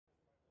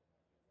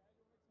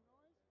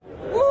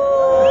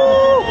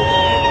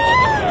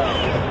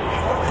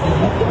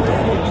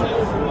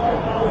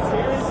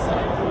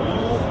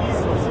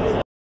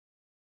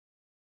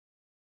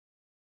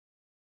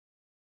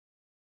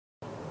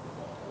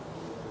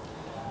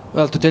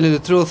Well, to tell you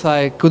the truth,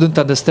 I couldn't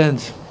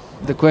understand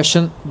the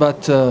question,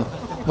 but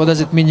what does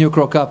it mean, Mirko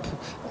Cro Cop?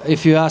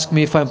 If you ask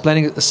me if I'm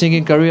planning a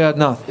singing career,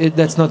 no,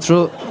 that's not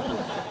true.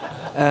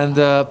 And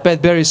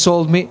Pat Barry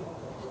sold me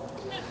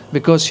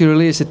because he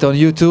released it on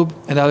YouTube,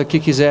 and I'll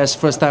kick his ass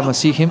first time I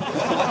see him.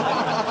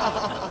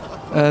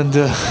 And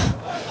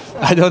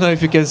I don't know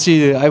if you can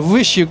see. I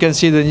wish you can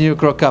see the new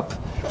Cro Cop,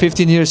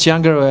 15 years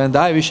younger, and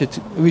I wish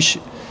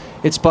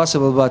it's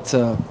possible, but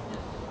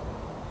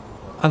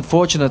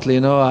unfortunately,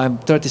 you know, I'm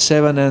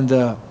 37,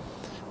 and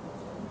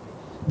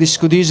this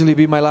could easily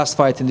be my last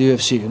fight in the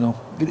UFC. You know,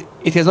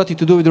 it has nothing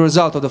to do with the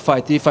result of the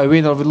fight, if I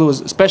win or lose,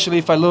 especially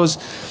if I lose.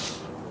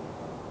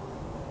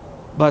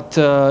 But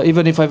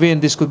even if I win,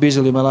 this could be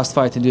easily my last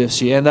fight in the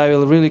UFC, and I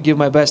will really give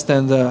my best,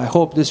 and I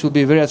hope this will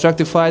be a very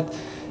attractive fight,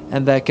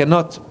 and I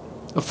cannot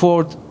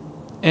afford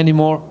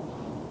anymore,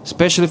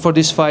 especially for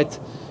this fight,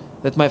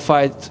 that my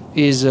fight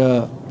is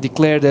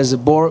declared as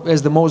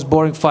the most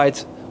boring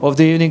fight of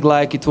the evening,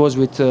 like it was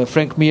with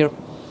Frank Mir.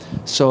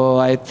 So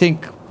I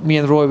think me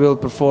and Roy will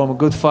perform a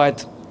good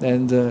fight,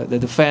 and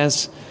that the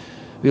fans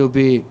will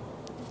be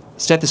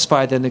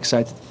satisfied and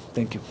excited.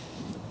 Thank you.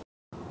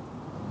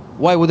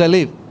 Why would I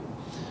leave?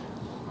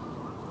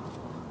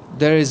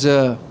 There is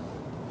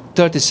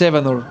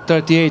 37 or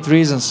 38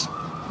 reasons.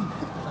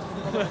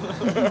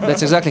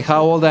 That's exactly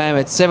how old I am.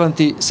 At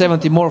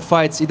 70 more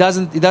fights. It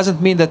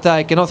doesn't mean that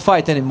I cannot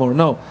fight anymore.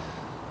 No,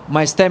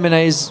 my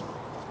stamina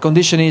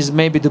condition is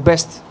maybe the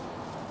best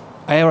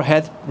I ever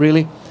had.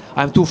 Really,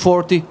 I'm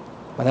 240,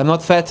 but I'm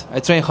not fat. I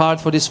train hard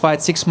for this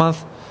fight, 6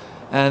 months,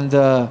 and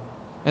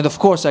of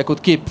course I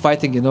could keep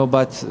fighting, you know.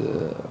 But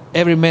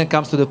every man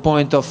comes to the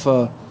point of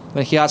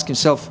when he asks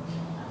himself,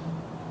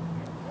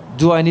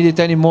 do I need it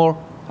anymore?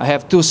 I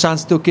have 2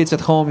 sons, 2 kids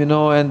at home, you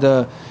know,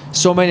 and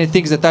so many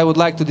things that I would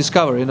like to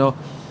discover, you know.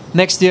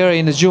 Next year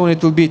in June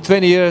it will be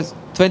 20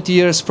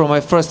 years from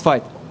my first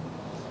fight.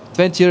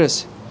 20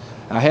 years.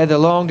 I had a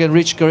long and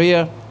rich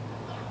career,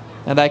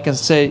 and I can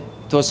say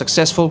it was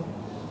successful.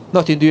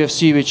 Not in the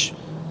UFC, which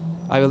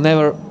I will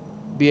never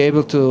be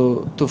able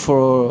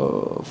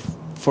to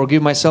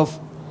forgive myself.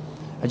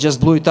 I just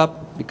blew it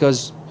up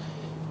because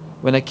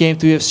when I came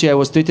to UFC I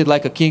was treated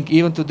like a king.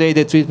 Even today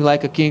they treat me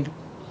like a king.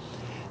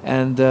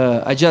 And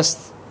I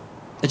just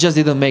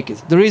didn't make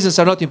it. The reasons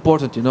are not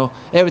important, you know.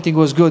 Everything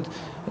was good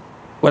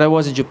when I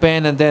was in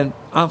Japan, and then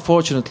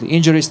unfortunately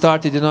injury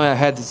started. You know, I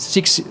had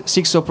six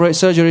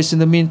surgeries in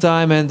the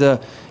meantime, and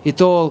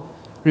it all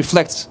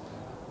reflects,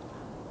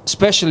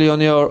 especially on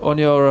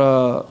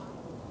your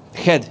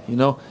head. You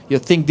know, you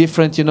think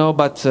different, you know.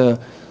 But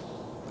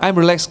I'm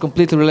relaxed,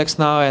 completely relaxed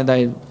now, and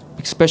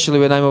especially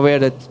when I'm aware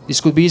that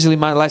this could be easily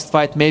my last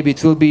fight. Maybe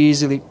it will be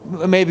easily.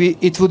 Maybe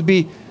it would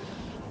be.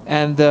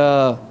 And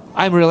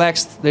I'm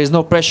relaxed. There is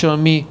no pressure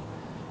on me,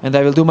 and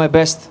I will do my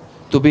best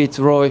to beat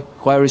Roy,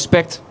 who I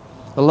respect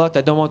a lot.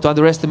 I don't want to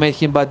underestimate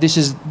him, but this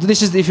is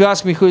if you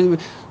ask me who,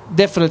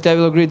 definitely I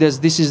will agree that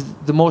this is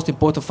the most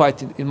important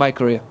fight in my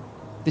career.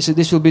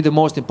 This will be the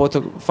most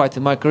important fight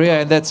in my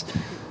career, and that's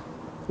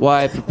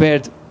why I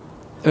prepared.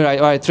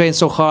 I trained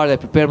so hard. I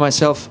prepared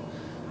myself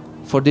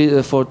for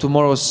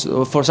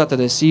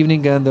Saturday's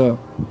evening, and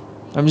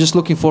I'm just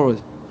looking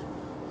forward.